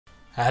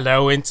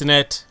Hello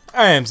Internet,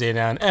 I am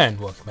Xenon and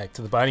welcome back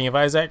to the Binding of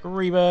Isaac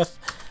Rebirth.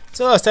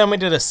 So last time we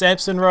did a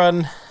Samson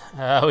run,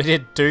 we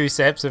did 2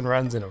 Samson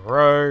runs in a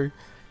row.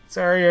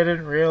 Sorry I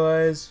didn't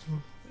realise.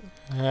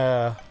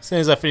 As soon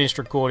as I finished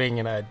recording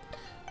and I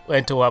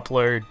went to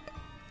upload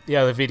the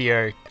other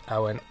video, I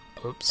went,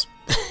 oops.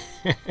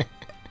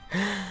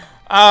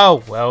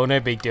 Oh well, no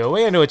big deal, we're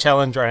going to do a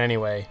challenge run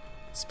anyway.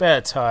 It's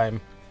about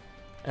time.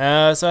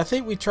 So I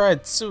think we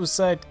tried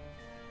Suicide...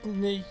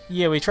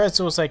 Yeah, we tried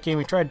Suicide King,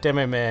 we tried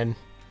Demo Man.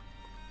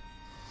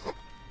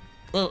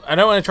 Well, I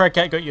don't want to try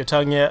Cat Got Your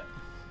Tongue yet.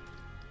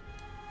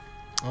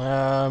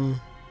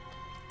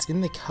 It's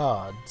in the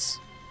cards.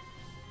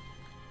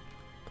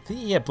 I think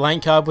you get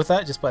blank card with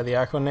that, just by the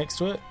icon next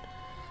to it.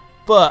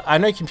 But I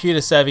know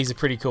Computer Savvy's a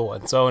pretty cool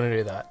one, so I want to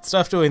do that.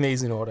 Stuff doing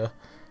these in order.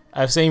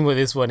 I've seen what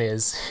this one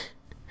is.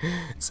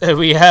 So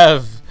we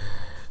have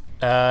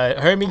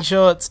Homing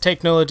Shots,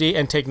 Technology,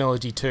 and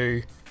Technology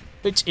 2,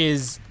 which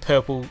is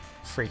purple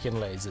freaking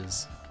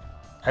lasers.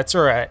 That's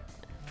right.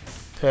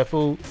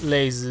 Purple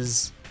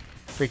lasers.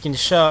 Freaking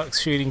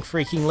sharks shooting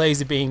freaking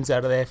laser beams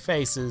out of their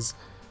faces.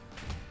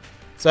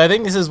 So I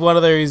think this is one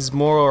of those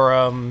more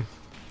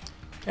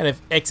kind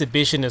of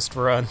exhibitionist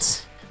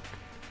runs.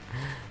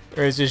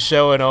 Where it's just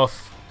showing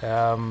off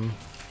some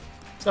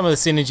of the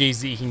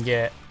synergies that you can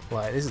get.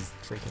 Like, this is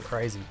freaking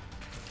crazy.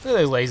 Look at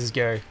those lasers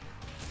go.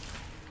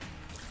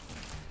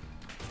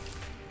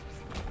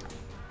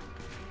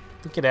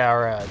 Look at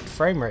our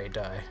frame rate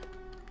die.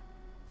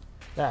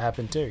 That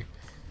happened too.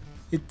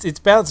 It's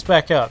bounced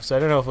back up, so I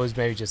don't know if it was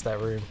maybe just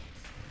that room.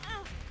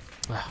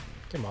 Ah,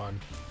 come on.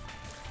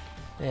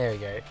 There we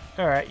go.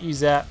 Alright, you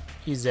zap,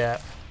 you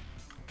zap.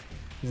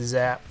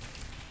 Zap.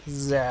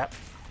 Zap.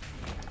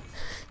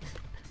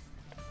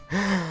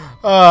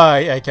 Oh,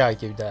 I can't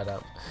keep that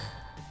up.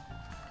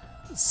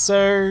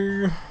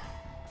 So,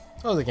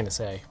 what was I going to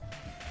say?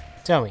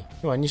 Tell me.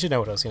 Come on, you should know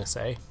what I was going to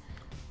say.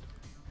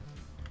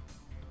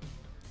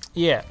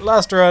 Yeah,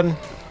 last run.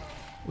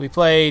 We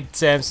played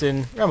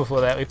Samson. Run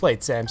before that, we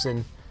played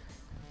Samson.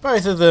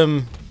 Both of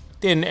them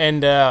didn't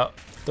end out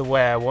the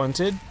way I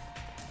wanted.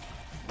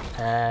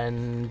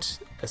 And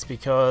that's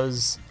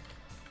because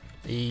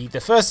the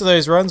first of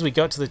those runs we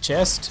got to the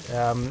chest.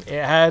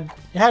 It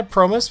had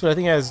promise, but I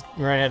think I was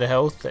running out of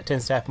health. That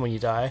tends to happen when you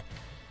die.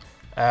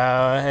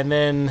 And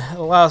then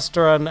the last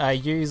run I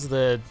used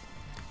the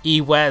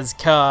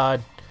EWAS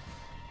card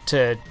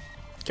to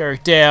go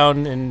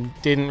down and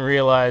didn't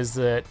realise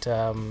that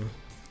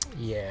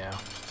yeah,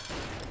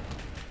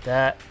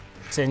 that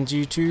sends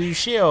you to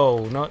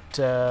Sheol, not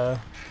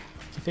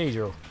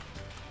Cathedral.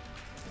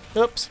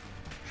 Oops,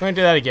 won't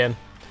do that again.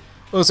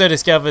 Also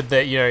discovered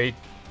that, you know, it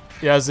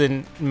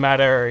doesn't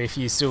matter if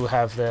you still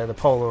have the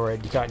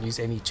Polaroid, you can't use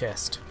any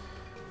chest.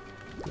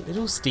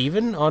 Little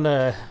Steven on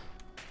a...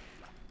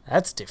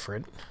 That's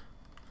different.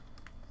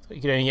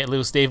 You can only get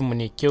Little Steven when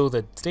you kill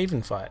the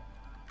Steven fight.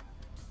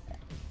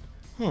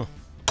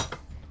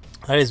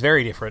 That is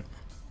very different.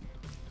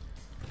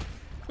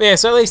 But yeah,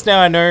 so at least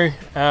now I know,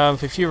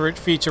 for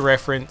future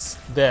reference,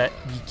 that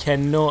you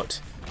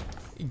cannot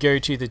go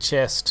to the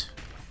chest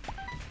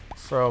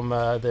from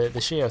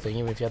the Sheol thing,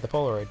 even if you have the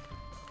Polaroid.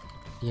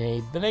 You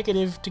need the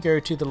negative to go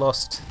to the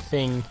lost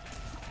thing.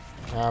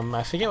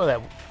 I forget what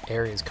that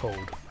area is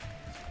called.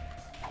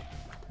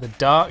 The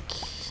dark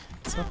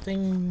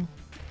something?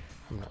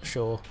 I'm not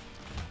sure.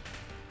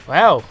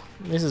 Wow,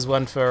 this is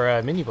one for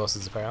mini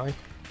bosses apparently.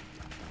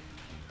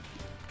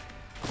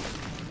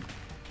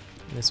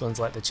 This one's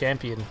like the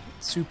champion.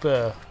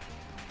 Super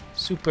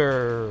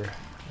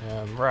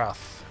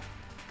Wrath.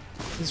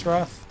 Is this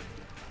Wrath?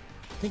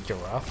 I think you're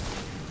Wrath.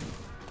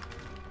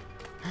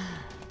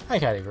 I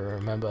can't even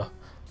remember.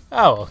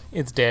 Oh well,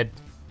 it's dead.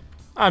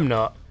 I'm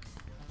not.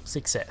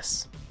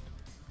 Success.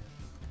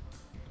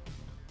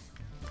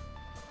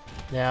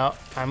 Now,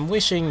 I'm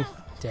wishing...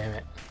 Damn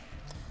it.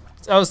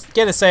 I was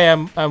gonna say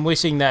I'm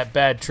wishing that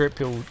bad trip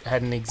pill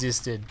hadn't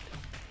existed,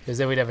 because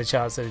then we'd have a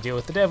chance to deal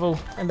with the devil,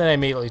 and then I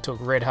immediately took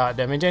red heart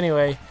damage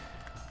anyway.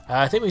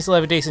 I think we still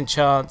have a decent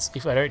chance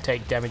if I don't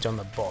take damage on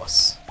the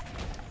boss.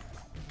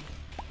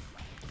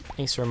 At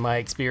least from my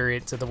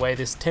experience of the way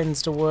this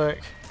tends to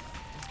work,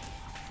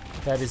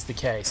 that is the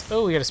case.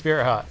 Oh, we got a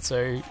spirit heart,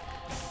 so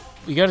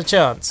we got a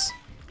chance.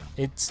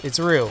 It's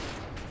real,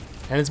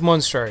 and it's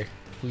Monstro.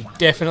 We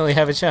definitely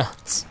have a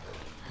chance,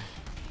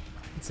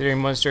 considering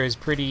Monstro is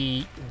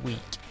pretty weak.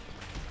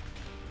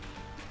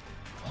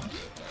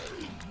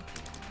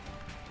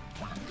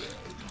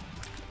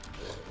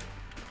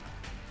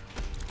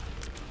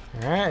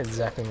 Alright,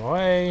 zapping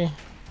away.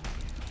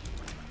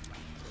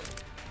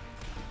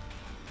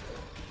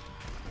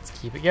 Let's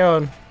keep it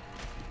going.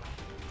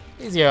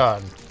 Easy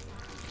on.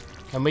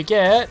 And we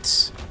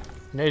get...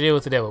 No deal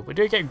with the devil. We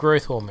do get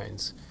growth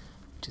hormones,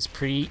 which is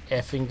pretty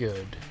effing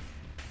good.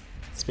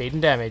 Speed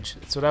and damage,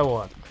 that's what I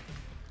want.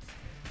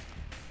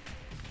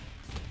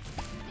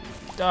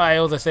 Die,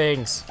 all the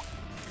things.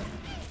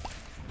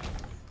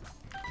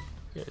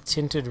 Got a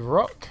tinted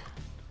rock.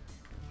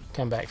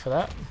 Come back for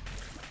that.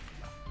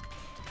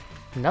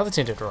 Another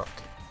tinted rock.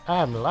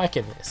 I'm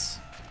liking this.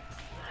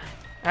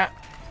 Ah!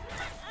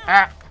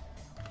 Ah!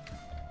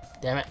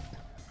 Damn it.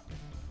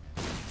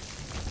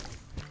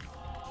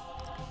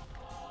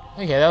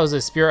 Okay, that was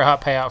a spirit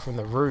heart payout from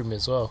the room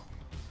as well.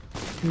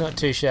 Not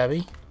too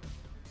shabby.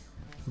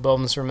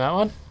 Bombs from that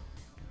one.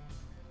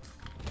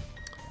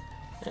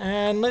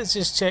 And let's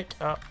just check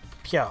up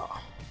here.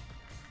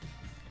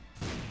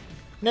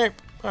 Nope.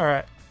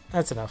 Alright,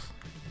 that's enough.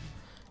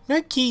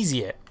 No keys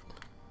yet.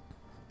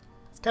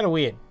 It's kind of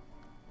weird.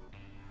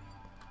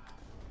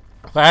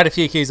 If I had a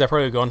few keys, I'd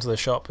probably gone to the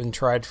shop and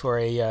tried for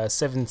a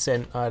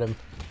 7-cent item.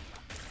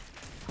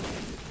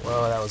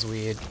 Whoa, that was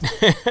weird.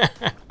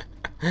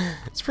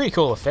 It's pretty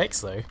cool effects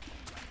though.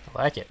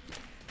 I like it.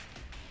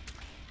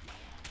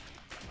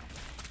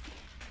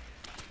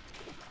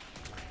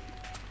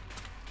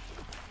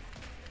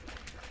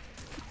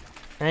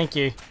 Thank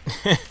you.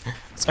 I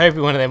was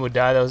hoping one of them would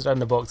die. That was on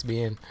the box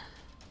being.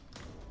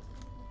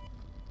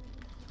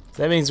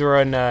 So that means we're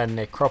on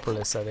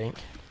Necropolis, I think.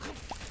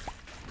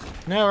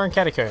 No, we're in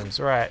Catacombs.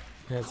 Right,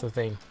 that's the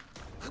thing.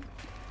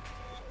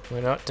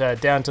 We're not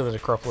down to the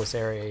Necropolis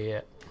area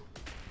yet.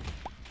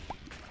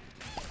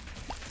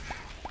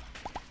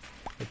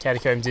 The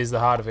Catacombs is the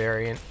harder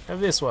variant of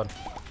this one.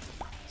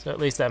 So at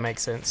least that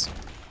makes sense.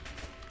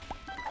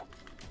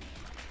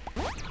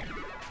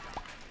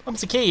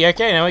 Bomb's a key.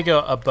 Okay, now we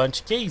got a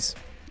bunch of keys.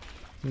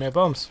 No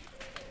bombs.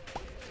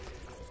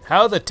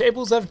 How the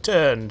tables have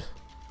turned.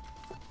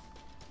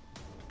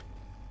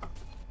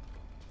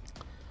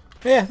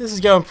 Yeah, this is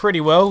going pretty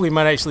well. We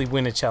might actually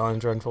win a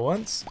challenge run for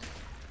once.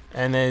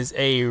 And there's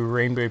a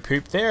rainbow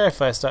poop there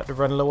if I start to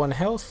run low on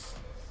health.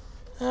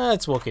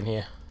 Let's walk in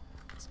here.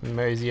 Let's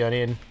mosey on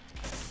in.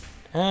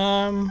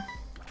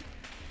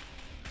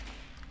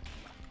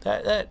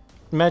 That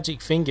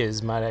magic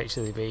fingers might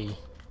actually be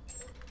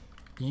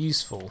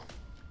useful.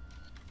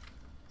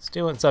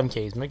 Still want some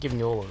keys. I'm not giving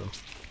you all of them.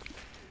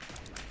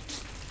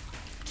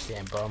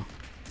 Damn bum.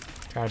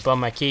 Trying to bum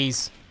my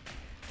keys.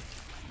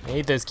 I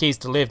need those keys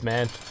to live,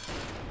 man.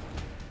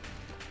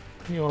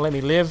 You wanna let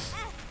me live?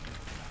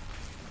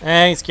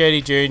 Thanks,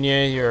 Cody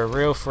Jr. You're a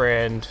real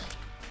friend.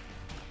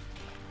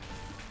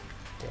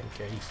 Damn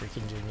Cody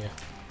freaking Jr.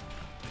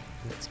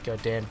 Let's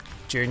goddamn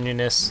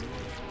juniorness.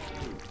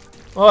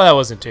 Oh, that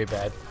wasn't too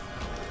bad.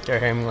 Go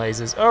home,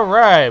 lasers.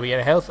 Alright, we got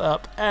a health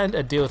up and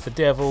a deal with the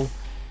devil.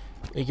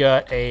 We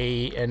got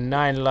a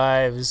 9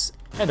 lives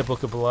and a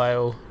book of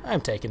Belial.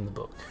 I'm taking the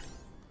book.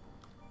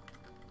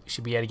 We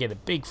should be able to get a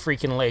big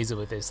freaking laser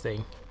with this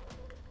thing.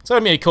 So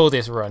I'm going to call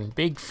this run.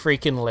 Big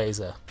freaking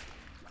laser.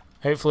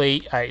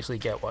 Hopefully I actually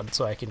get one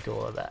so I can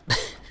call it that.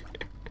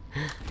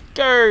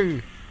 Go!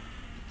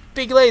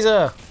 Big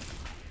laser!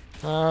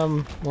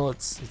 Well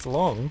it's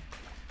long.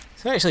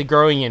 It's not actually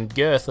growing in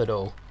girth at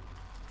all.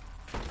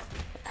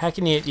 How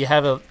can you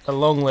have a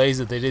long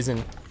laser that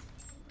isn't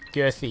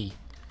girthy?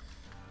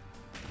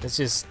 That's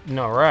just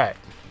not right.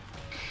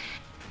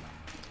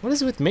 What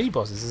is it with mini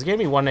bosses? Is there going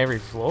to be one every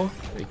floor?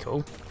 That'd be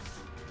cool.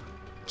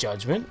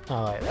 Judgment.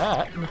 I like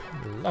that.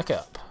 Luck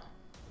up.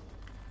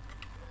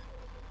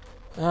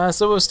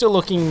 So we're still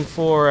looking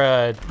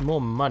for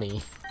more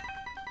money.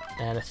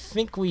 And I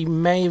think we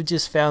may have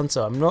just found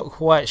some. I'm not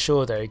quite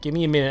sure though. Give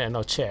me a minute and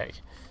I'll check.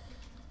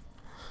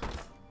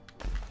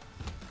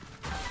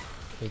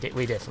 We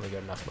definitely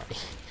got enough money.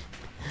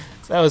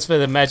 So that was for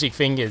the magic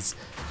fingers.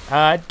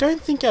 I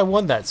don't think I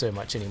want that so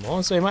much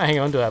anymore, so we might hang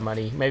on to our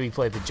money. Maybe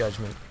play the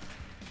Judgment.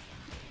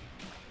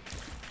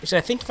 Actually,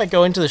 I think if I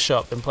go into the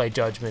shop and play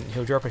Judgment,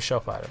 he'll drop a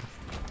shop item.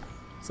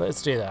 So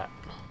let's do that.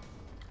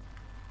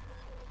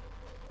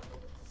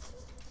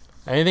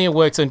 I don't think it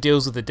works on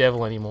deals with the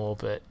devil anymore,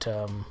 but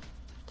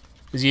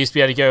because you used to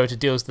be able to go to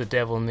deals with the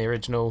devil in the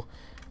original.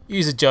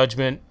 Use a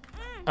Judgment.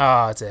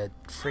 Ah, it's a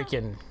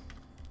freaking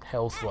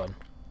health one.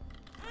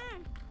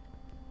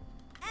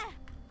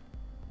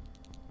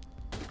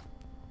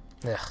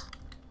 Ugh.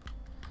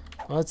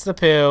 What's the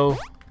pill?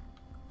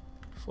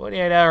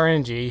 48-hour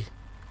energy.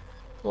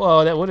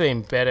 Whoa, that would have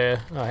been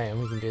better. Oh, hang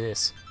on, we can do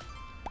this.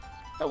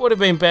 That would have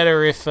been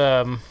better if,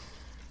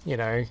 you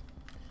know,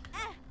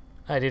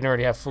 I didn't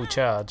already have full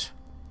charge.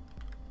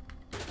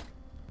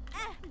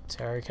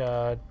 Tarot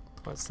card.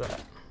 What's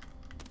that?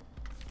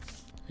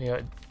 We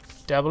got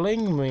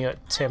doubling, we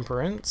got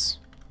temperance.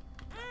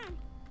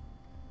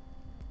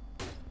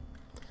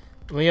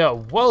 We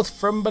got wealth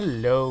from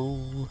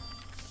below.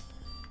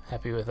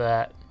 Happy with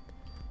that.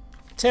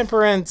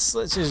 Temperance,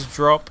 let's just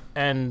drop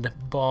and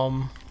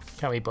bomb.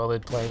 Can't be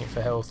bothered playing it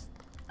for health.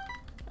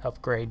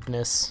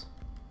 Upgradeness.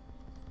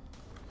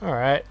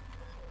 Alright.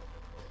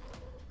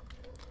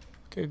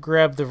 Go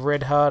grab the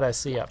red heart I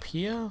see up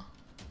here.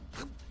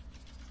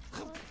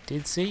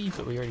 Did see,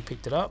 but we already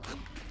picked it up.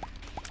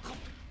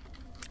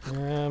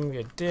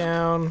 Go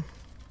down.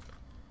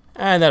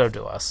 And that'll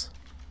do us.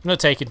 I'm not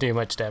taking too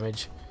much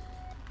damage.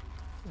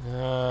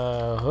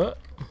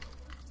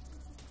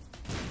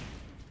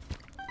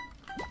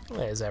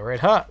 There's that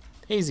red heart.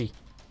 Easy.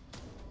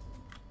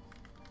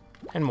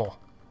 And more.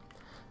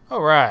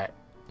 Alright.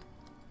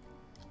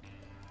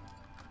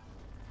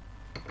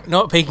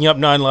 Not picking up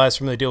 9 lives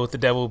from the deal with the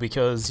devil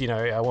because, you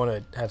know, I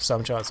want to have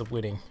some chance of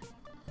winning.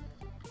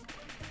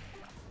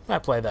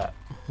 Might play that.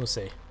 We'll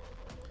see.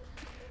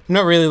 I'm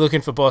not really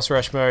looking for boss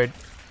rush mode.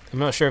 I'm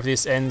not sure if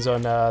this ends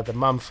on the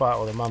mum fight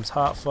or the mum's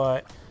heart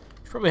fight.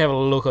 Should probably have a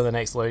look on the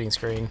next loading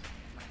screen.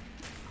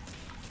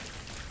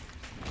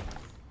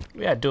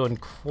 We are doing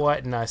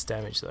quite nice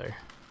damage though.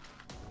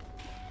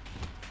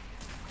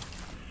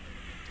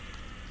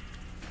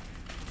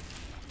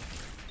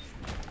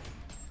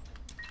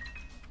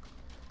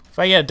 If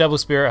I get a double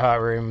spirit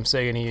heart room, I'm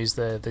still going to use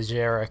the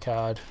Jera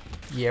card.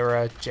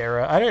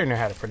 Jera. I don't know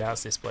how to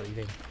pronounce this bloody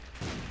thing.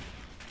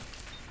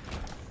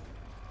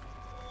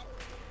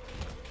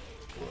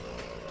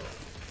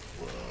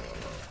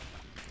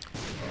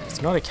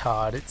 It's not a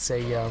card, it's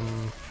a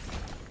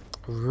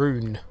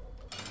rune.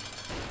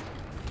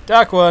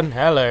 Dark one,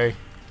 hello.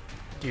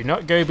 Do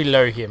not go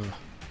below him.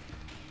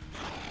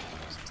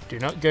 Do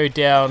not go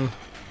down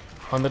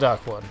on the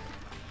dark one.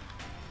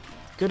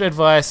 Good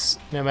advice,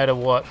 no matter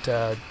what,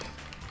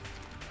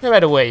 no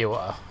matter where you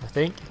are. I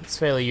think it's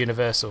fairly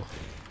universal.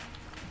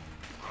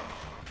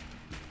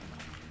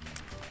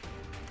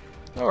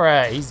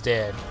 Alright, he's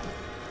dead.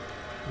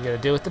 We gotta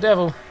deal with the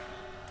devil.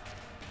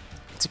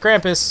 It's a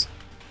Krampus.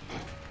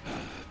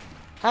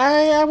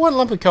 I want a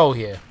lump of coal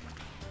here.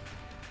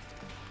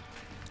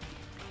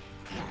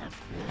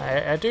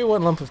 I do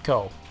want a lump of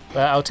coal,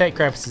 but I'll take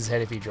Krampus's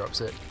head if he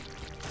drops it.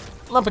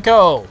 Lump of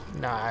coal!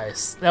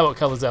 Nice. Now what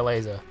colour's that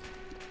laser?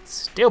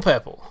 Steel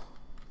purple.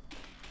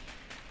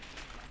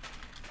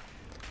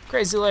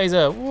 Crazy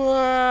laser.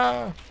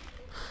 Whoa!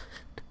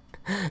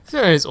 This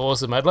one is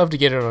awesome. I'd love to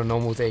get it on a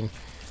normal thing.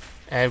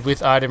 And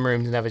with item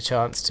rooms and have a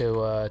chance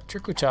to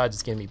trickle charge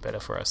is going to be better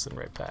for us than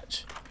red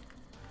patch.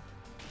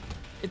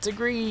 It's a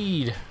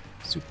greed.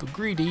 Super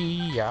greedy.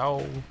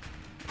 Yow.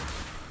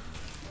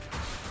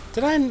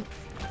 Did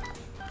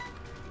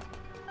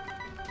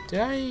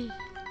I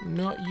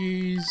not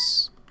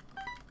use...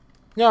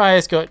 No, I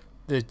just got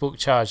the book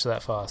charged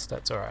that fast.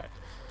 That's alright.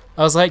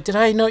 I was like, did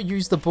I not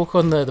use the book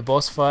on the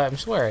boss fight? I'm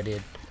sure I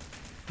did.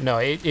 No,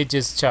 it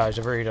just charged.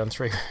 I've already done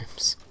 3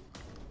 rooms.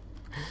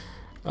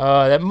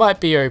 That might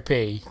be OP.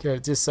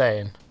 Just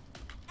saying.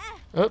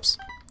 Oops.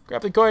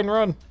 Grab the coin and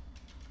run.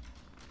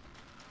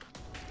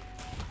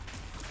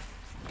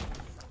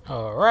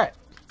 Alright.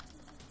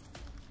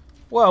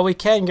 Well, we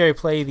can go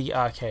play the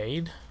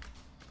arcade.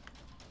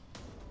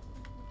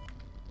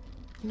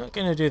 Not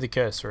going to do the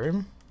curse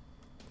room.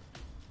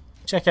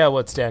 Check out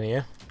what's down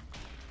here.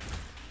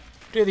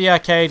 Do the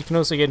arcade. You can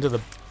also get into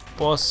the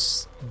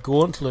boss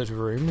gauntlet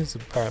room, is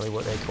apparently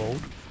what they're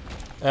called.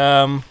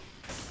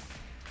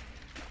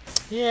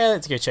 Yeah,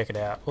 let's go check it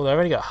out. Although I've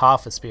only got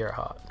half a spirit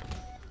heart.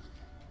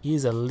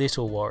 Is a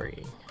little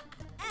worrying.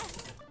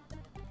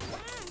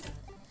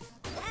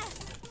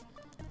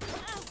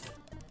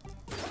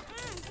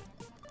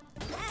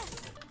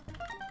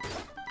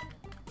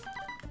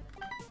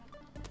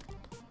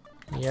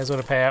 You guys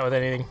want to pay out with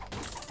anything?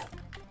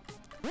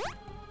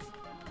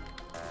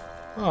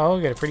 Oh,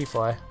 we'll get a pretty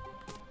fly.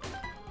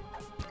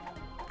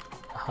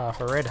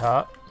 Half a red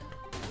heart.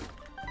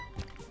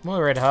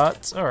 More red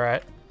hearts,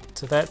 alright.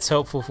 So that's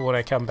helpful for when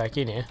I come back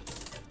in here.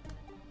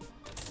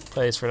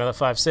 Play this for another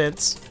 5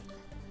 cents.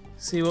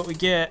 See what we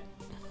get.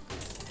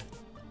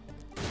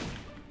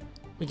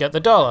 We got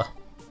the $1.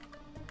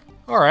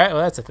 Alright,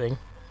 well that's a thing.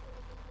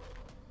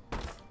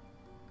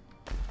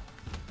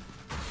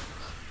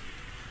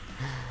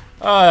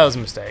 Oh, that was a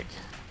mistake.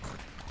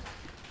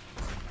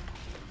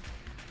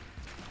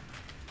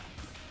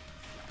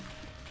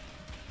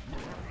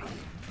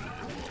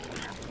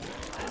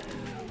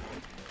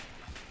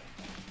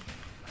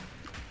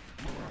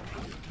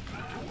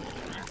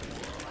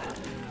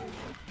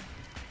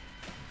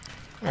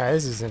 Alright,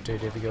 this isn't too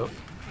difficult.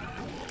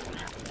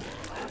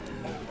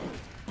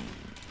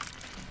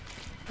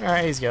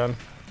 Alright, he's gone.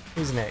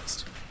 Who's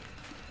next?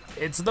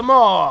 It's the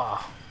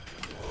Maw!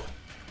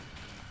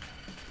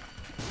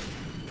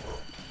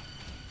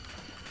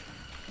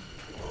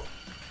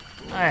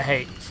 I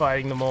hate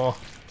fighting the Maw.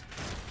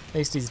 At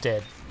least he's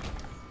dead.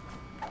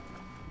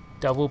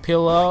 Double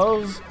pill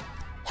of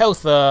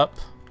health up.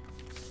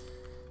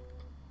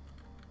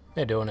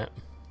 They're doing it.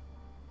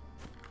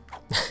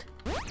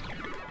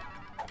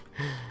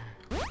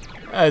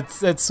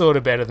 That's sort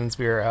of better than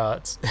Spirit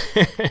Hearts.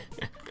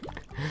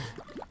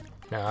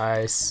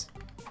 Nice.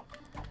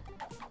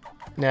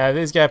 Now, if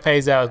this guy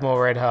pays out with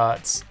more red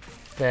hearts,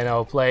 then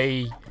I'll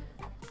play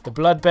the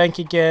blood bank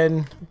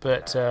again,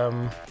 but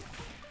I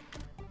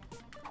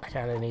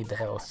kind of need the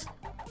health.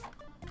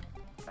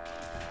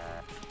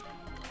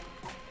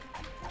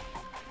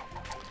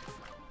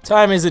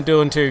 Time isn't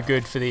doing too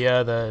good for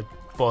the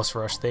boss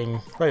rush thing.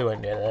 Probably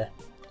won't get there.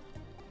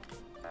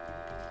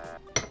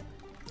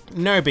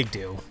 No big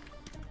deal.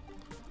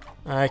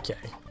 Okay.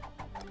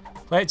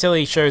 Wait till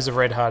he shows a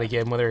red heart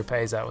again, whether he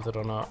pays out with it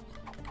or not.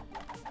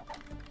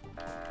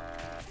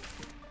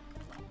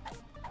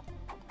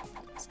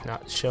 It's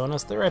not showing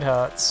us the red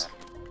hearts.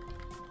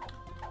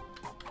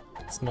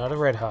 It's not a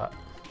red heart.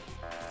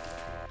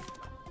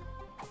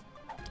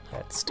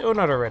 That's still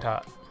not a red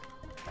heart.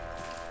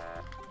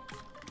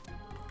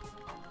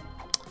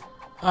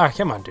 Ah,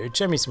 come on, dude.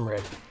 Show me some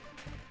red.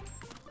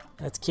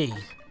 That's key.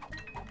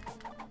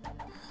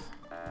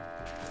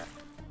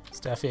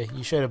 Stuff here.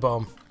 You shoot a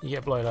bomb. You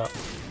get blown up.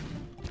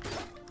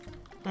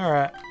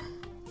 Alright.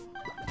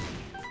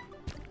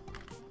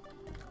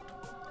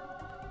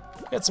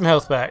 Get some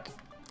health back.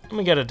 And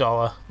we get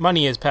 $1.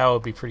 Money as power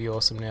would be pretty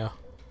awesome now.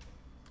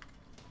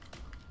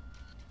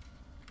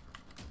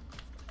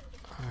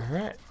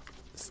 Alright.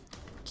 Let's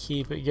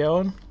keep it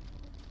going.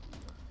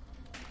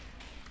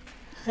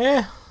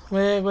 Yeah,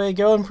 we're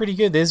going pretty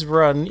good. This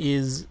run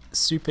is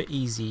super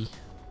easy.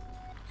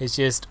 It's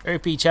just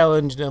OP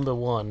challenge number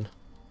 1.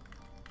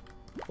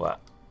 What?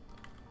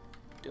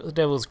 The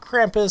Devil's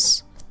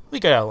Krampus. We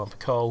got our lump of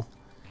coal.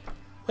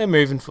 We're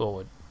moving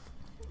forward.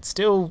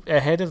 Still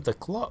ahead of the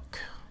clock.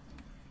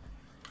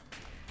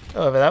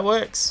 However that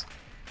works.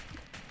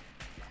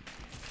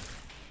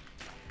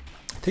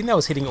 I think that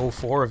was hitting all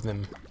 4 of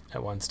them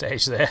at one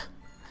stage there.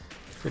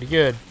 Pretty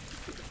good.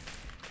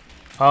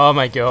 Oh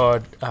my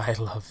god, I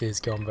love this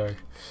combo.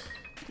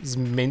 Just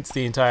mince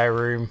the entire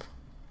room.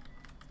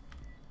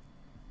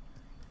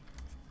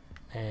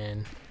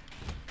 And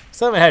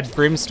some had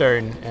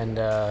brimstone and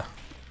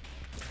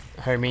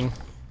homing.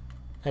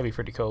 That'd be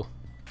pretty cool.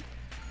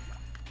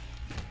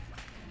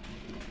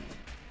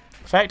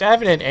 In fact, I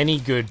haven't had any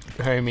good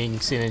homing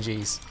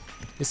synergies.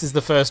 This is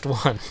the first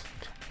one.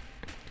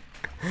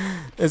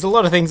 There's a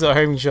lot of things that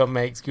Homing Shop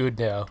makes good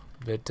now,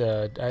 but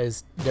I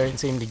just don't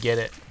seem to get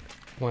it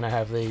when I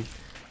have the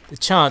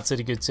chance at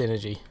a good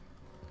synergy.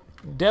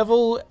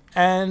 Devil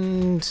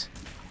and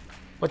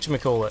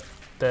whatchamacallit,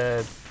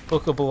 the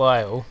Book of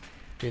Belial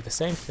do the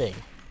same thing.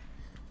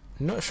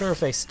 I'm not sure if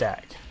they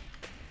stack.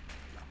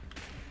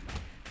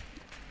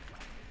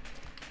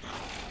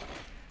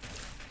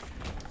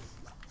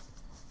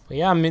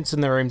 We are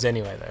mincing the rooms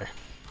anyway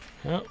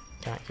though. Oh,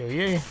 can't kill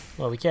you.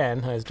 Well, we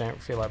can, I just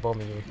don't feel like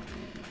bombing you.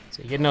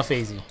 So you're getting off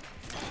easy.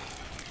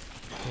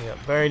 We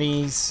got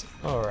bonies.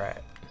 Alright.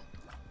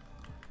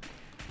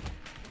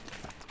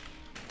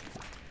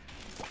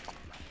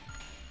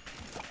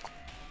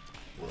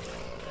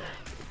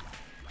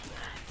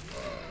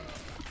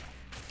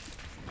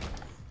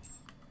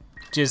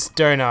 Just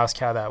don't ask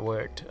how that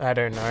worked. I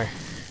don't know.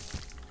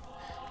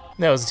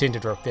 That was a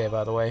tinted rock there,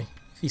 by the way.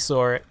 If you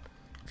saw it.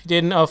 If you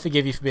didn't, I'll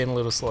forgive you for being a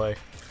little slow.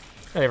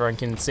 Not everyone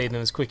can see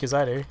them as quick as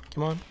I do.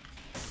 Come on.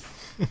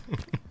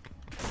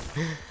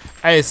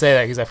 I just say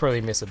that because I probably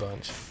miss a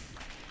bunch.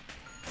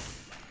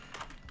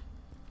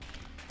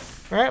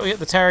 Alright, we got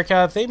the tarot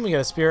card theme. We got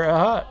a Spirit of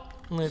Heart.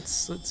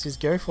 Let's just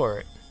go for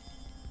it.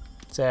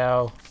 It's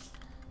our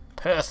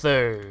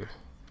Pertho.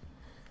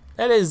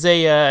 That is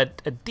a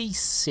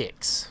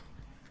D6.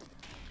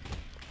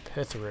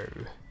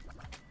 Perthro.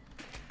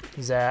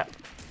 Zap.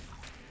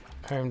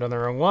 Homed on the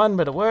wrong one,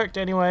 but it worked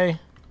anyway.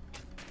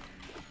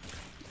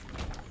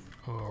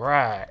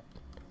 Alright.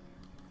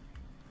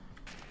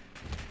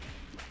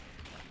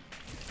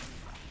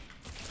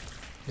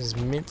 Just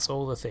mince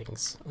all the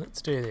things.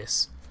 Let's do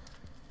this.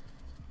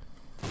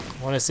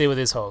 I want to see what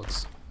this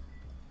holds.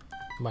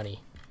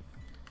 Money.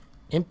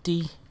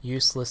 Empty,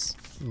 useless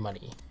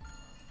money.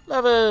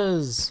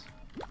 Lovers!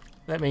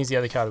 That means the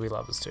other card will be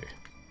lovers too.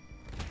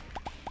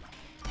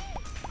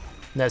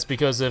 And that's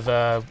because of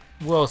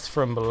wealth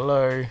from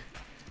below.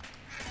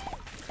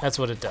 That's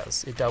what it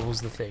does. It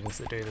doubles the things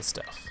that do the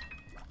stuff.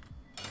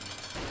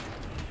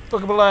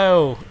 Book of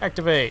Below!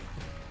 Activate!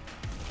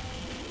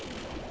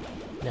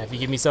 Now if you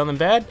give me something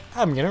bad,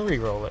 I'm gonna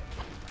re-roll it.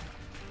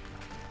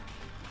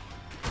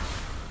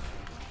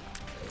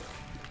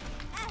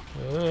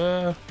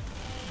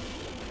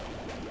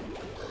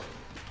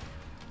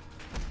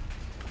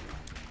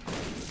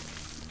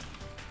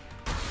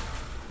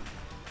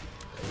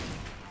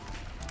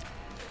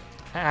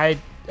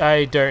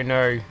 I don't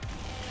know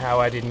how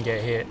I didn't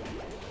get hit.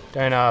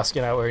 Don't ask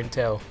and I won't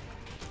tell.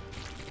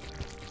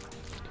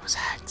 It was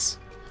hacks.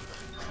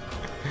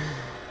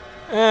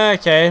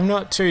 Okay, I'm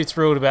not too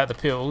thrilled about the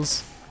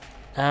pills.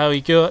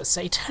 We got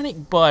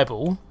Satanic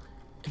Bible,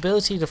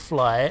 ability to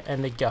fly,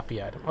 and a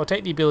guppy item. I'll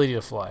take the ability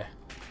to fly.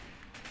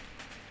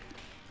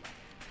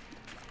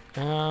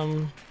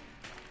 Don't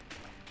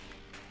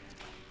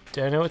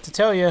know what to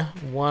tell you.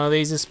 One of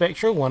these is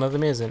spectral, one of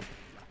them isn't.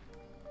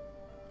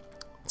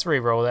 Let's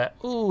re-roll that.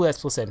 Ooh, that's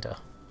placenta.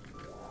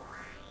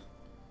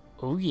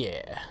 Oh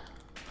yeah.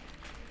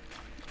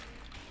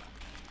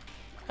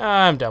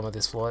 I'm done with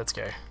this floor. Let's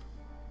go.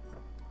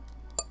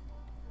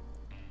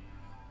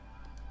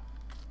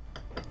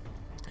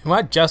 It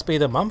might just be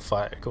the mum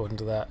fight, according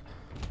to that.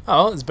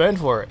 Oh, let's burn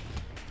for it.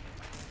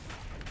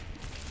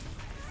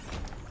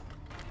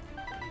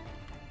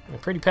 They're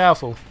pretty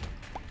powerful.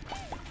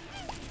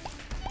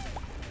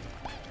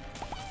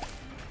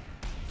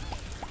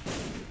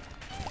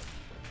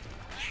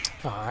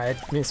 Oh, I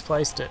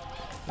misplaced it.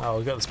 Oh,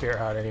 we got the Spirit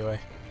Heart anyway.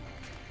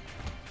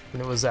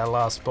 And it was our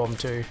last bomb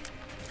too.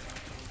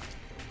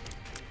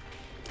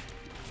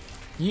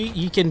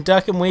 You can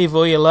duck and weave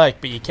all you like,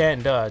 but you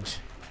can't dodge.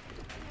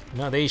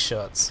 Not these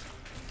shots.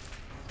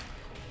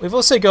 We've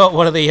also got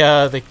one of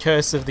the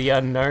Curse of the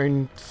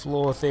Unknown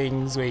floor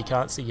things where you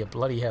can't see your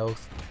bloody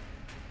health.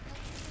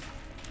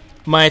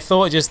 My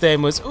thought just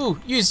then was, ooh,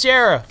 use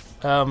Jera!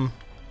 I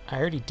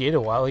already did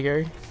a while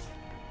ago.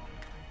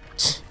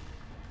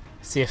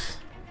 Sif.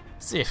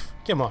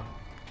 Come on.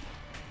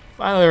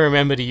 Finally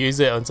remember to use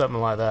it on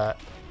something like that.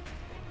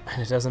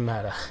 And it doesn't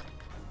matter.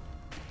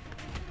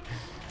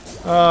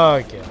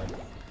 Oh god.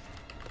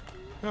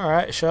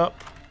 Alright, shop.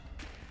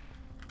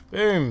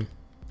 Boom.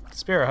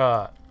 Spirit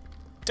Heart.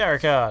 Tarot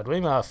card.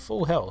 We are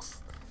full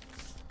health.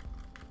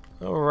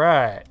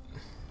 Alright.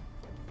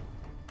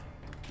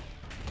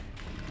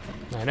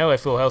 I know we're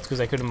full health because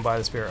I couldn't buy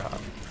the Spirit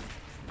Heart.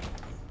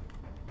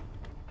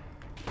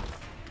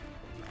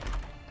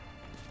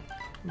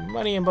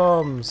 Money and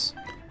bombs.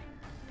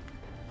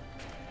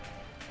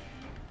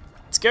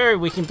 Let's go,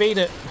 we can beat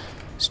it.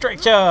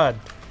 Strike card.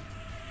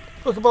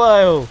 Book of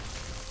Belial.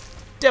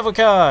 Devil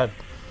card.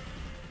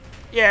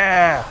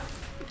 Yeah.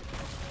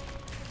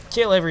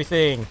 Kill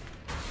everything.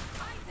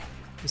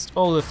 Just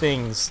all the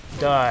things.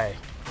 Die.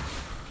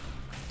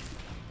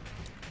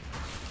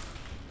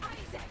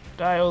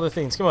 Die all the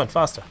things. Come on,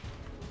 faster.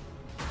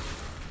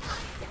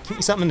 Give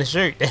me something to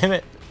shoot, damn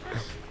it.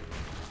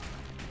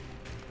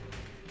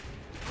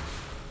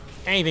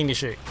 Anything to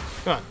shoot.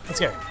 Come on, let's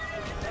go.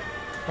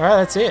 Alright,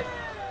 that's it.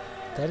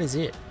 That is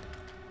it.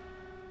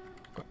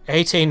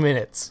 18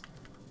 minutes.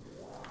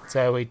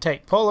 So we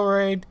take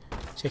Polaroid,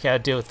 check out how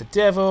to deal with the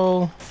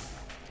devil.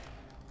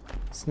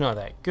 It's not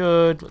that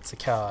good. What's the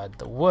card?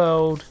 The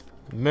world,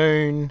 the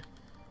moon.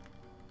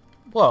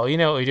 Well, you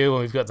know what we do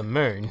when we've got the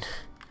moon.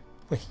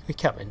 We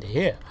come into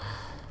here.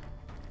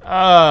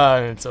 Ah,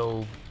 and it's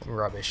all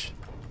rubbish.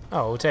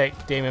 Oh, we'll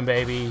take Demon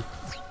Baby.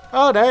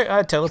 Oh no,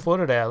 I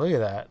teleported out. Look at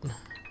that.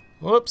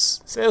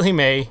 Whoops, silly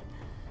me.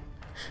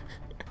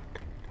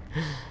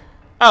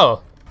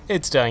 Oh,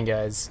 it's done,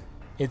 guys.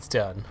 It's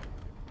done.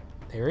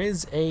 There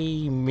is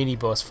a mini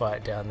boss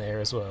fight down there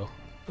as well.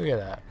 Look at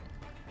that.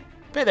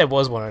 Bet there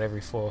was one on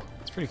every floor.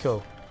 It's pretty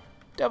cool.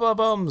 Double our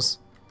bombs.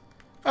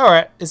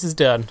 Alright, this is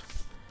done.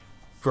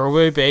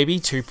 Robo Baby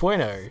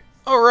 2.0.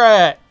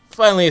 Alright,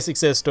 finally a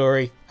success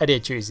story. I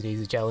did choose an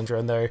easy challenge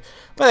run though.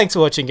 But thanks for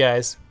watching,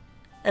 guys,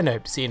 and I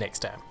hope to see you next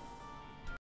time.